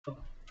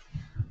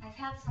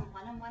had some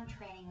one-on-one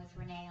training with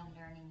Renee on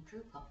learning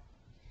Drupal.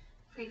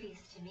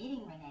 Previous to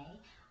meeting Renee,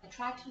 I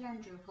tried to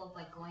learn Drupal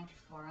by going to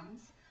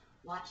forums,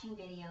 watching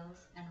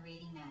videos, and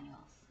reading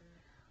manuals.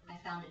 I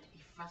found it to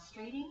be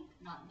frustrating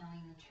not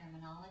knowing the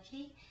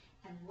terminology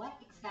and what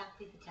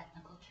exactly the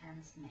technical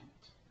terms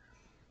meant.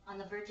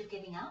 On the verge of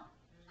giving up,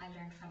 I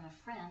learned from a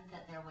friend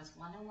that there was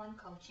one-on-one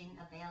coaching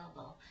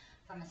available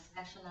from a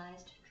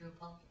specialized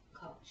Drupal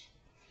coach.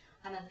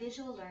 I'm a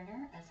visual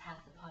learner, as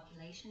half the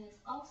population is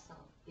also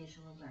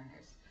visual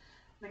learners.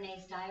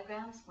 Renee's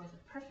diagrams were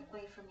the perfect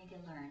way for me to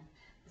learn.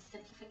 The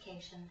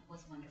simplification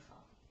was wonderful.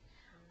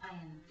 I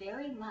am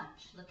very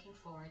much looking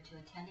forward to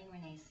attending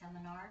Renee's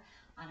seminar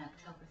on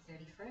October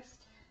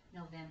 31st,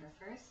 November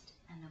 1st,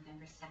 and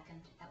November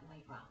 2nd at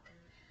White Rock.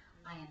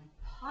 I am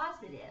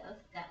positive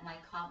that my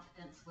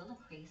confidence will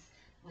increase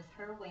with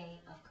her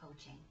way of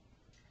coaching.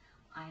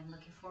 I am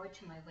looking forward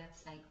to my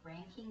website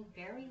ranking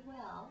very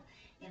well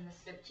in the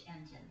search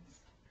engines.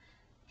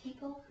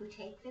 People who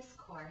take this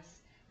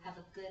course have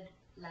a good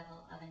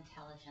level of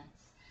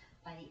intelligence.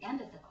 By the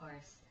end of the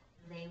course,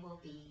 they will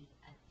be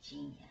a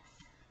genius.